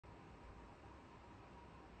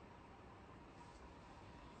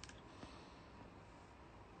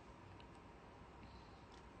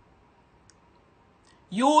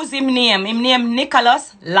Use him name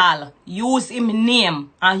Nicholas Lal. Use him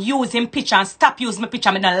name and use him picture and stop use my picture.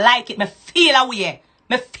 I don't like it. Me feel away.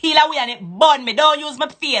 Me feel away and it burn me. Don't use my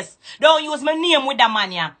face. Don't use my name with that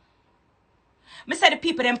man, yeah. Me say the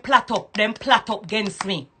people them plot up against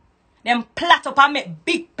me. Them plot up and make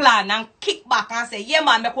big plan and kick back and say, yeah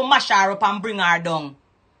man, make we mash her up and bring her down.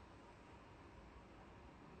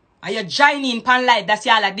 And you join in pan life, that's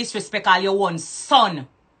y'all like disrespect all your own son.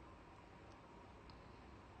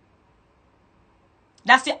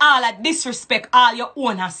 That's the all like disrespect all your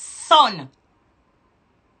own son.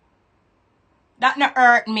 That not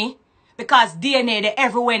hurt me. Because DNA they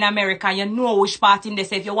everywhere in America and you know which part in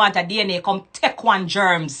this. If you want a DNA, come take one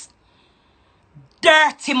germs.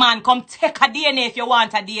 Dirty man, come take a DNA if you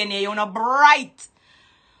want a DNA. You're not bright.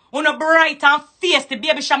 You're not bright and face. The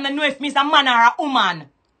baby sham don't know if me's a man or a woman.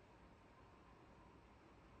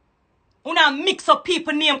 You not mix up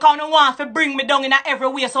people name because you want to bring me down in every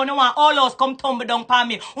way. So you want all those come tumble down for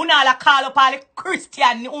me. You not call up all the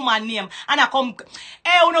Christian woman name. And I come,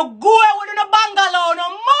 hey, you no go with the bungalow, no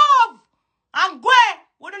move. And go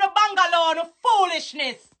with the bungalow, no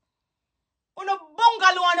foolishness. You no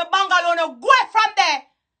bungalow, no go from there.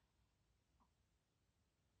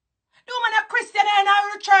 The woman a Christian in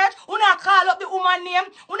our church. You not call up the woman name.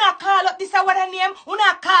 You not call up this one name. You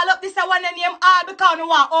not call up this one name. All because you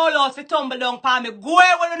want all us to tumble down for me. Go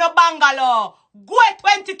with the bungalow. Go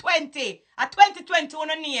 2020. A 2020 on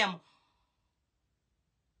a name.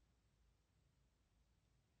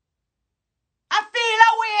 I feel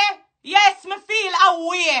away. Yes, me feel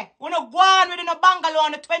away. We no go on with the bungalow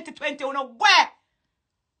on the 2020. We no go.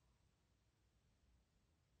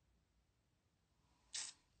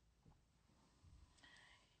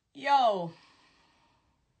 Yo.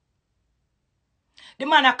 The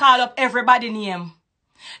man a call up everybody name.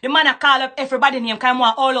 The man a call up everybody name. Because I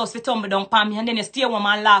want all us to tumble down for me. And then you stay one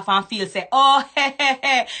man laugh and feel say, oh,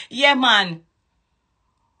 hey. Yeah, man.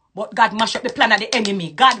 But God mash up the plan of the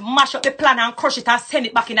enemy. God mash up the plan and crush it and send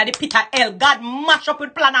it back in the pit of hell. God mash up the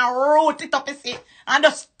plan and root it up, you see. And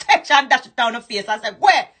just touch and dash it down the face and say,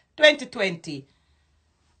 where? 2020.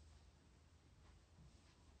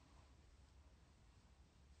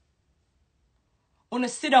 Una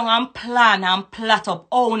sit down and plan and plot up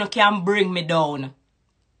how una can bring me down.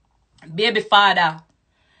 Baby father,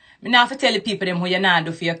 me not have to tell the people them what you not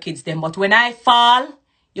do for your kids them. But when I fall,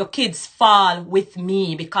 your kids fall with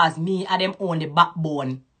me because me are them only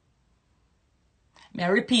backbone. May I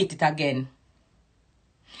repeat it again.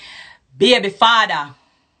 Baby father,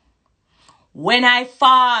 when I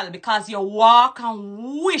fall, because you walk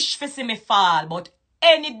and wish to see me fall, but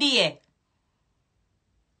any day,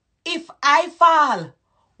 if I fall,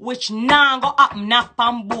 which now go up knock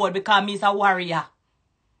on board because me's a warrior.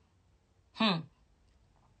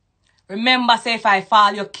 Remember, say if I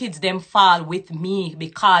fall, your kids them fall with me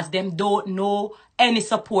because them don't know any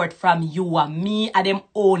support from you and me are them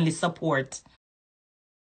only support.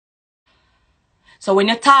 So when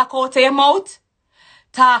you talk out of your mouth,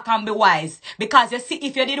 talk and be wise. Because you see,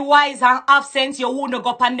 if you did wise and have sense, you wouldn't go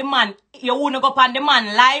up on the man. You wouldn't go up on the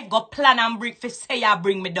man live, go plan and bring for say you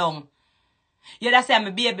bring me down. You just say I'm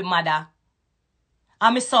a baby mother.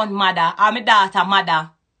 I'm a son mother. I'm a daughter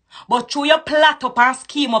mother. But through your plot up and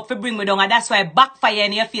scheme up to bring me down, and that's why backfire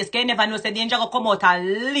in your face. Because you never know, say the angel will come out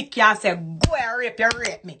and lick you and say, go and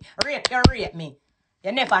rape me. Rape me.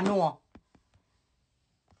 You never know.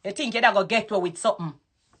 You think you're going to get away with something.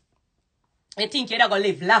 You think you're going to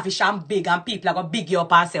live lavish and big and people are going to big you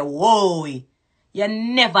up and say, whoa. You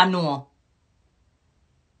never know.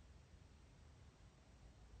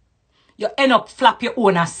 You end up flap your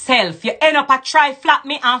own self. You end up a try flap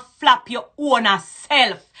me and flap your own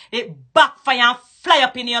self. It backfire and fly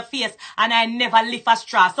up in your face and I never lift a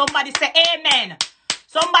straw. Somebody say amen.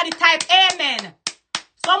 Somebody type amen.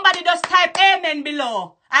 Somebody just type amen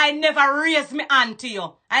below. I never raise my hand to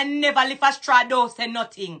you. I never lift a straw, don't say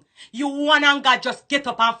nothing. You one and God just get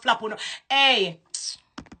up and flap on. Hey.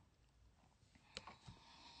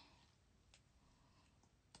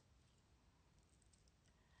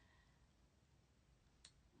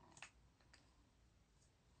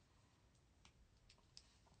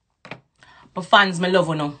 My fans, me love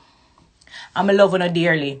you. And me love you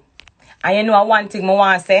dearly. And you know one thing I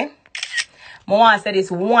want to say? I want to say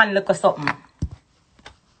this one little something.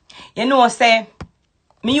 You know, say,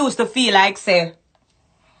 me used to feel like, say,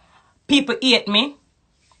 people hate me.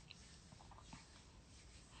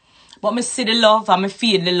 But me see the love and me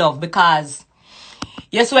feel the love because,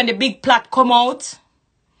 yes, when the big plot come out,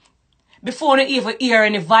 before you even hear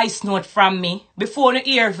any voice note from me, before you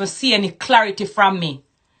even see any clarity from me,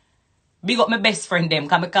 big up my best friend them,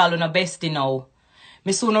 because I call you no bestie now.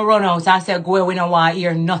 Me sooner run out and say, go away, we don't want to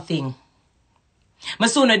hear nothing. Me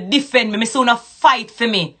sooner defend me. Me sooner fight for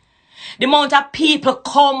me. The amount of people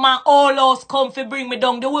come and all us come to bring me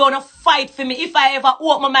down. They want to fight for me. If I ever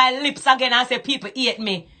open my lips again and say people hate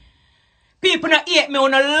me. People not hate me,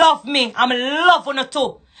 wanna love me. I'm love on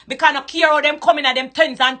too. Because I care how them coming at them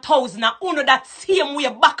tens and thousands. And uno that same way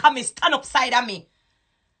back at me, stand upside of me.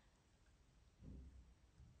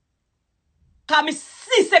 Because me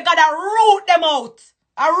see say God I root them out.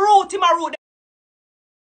 I root him, I root them.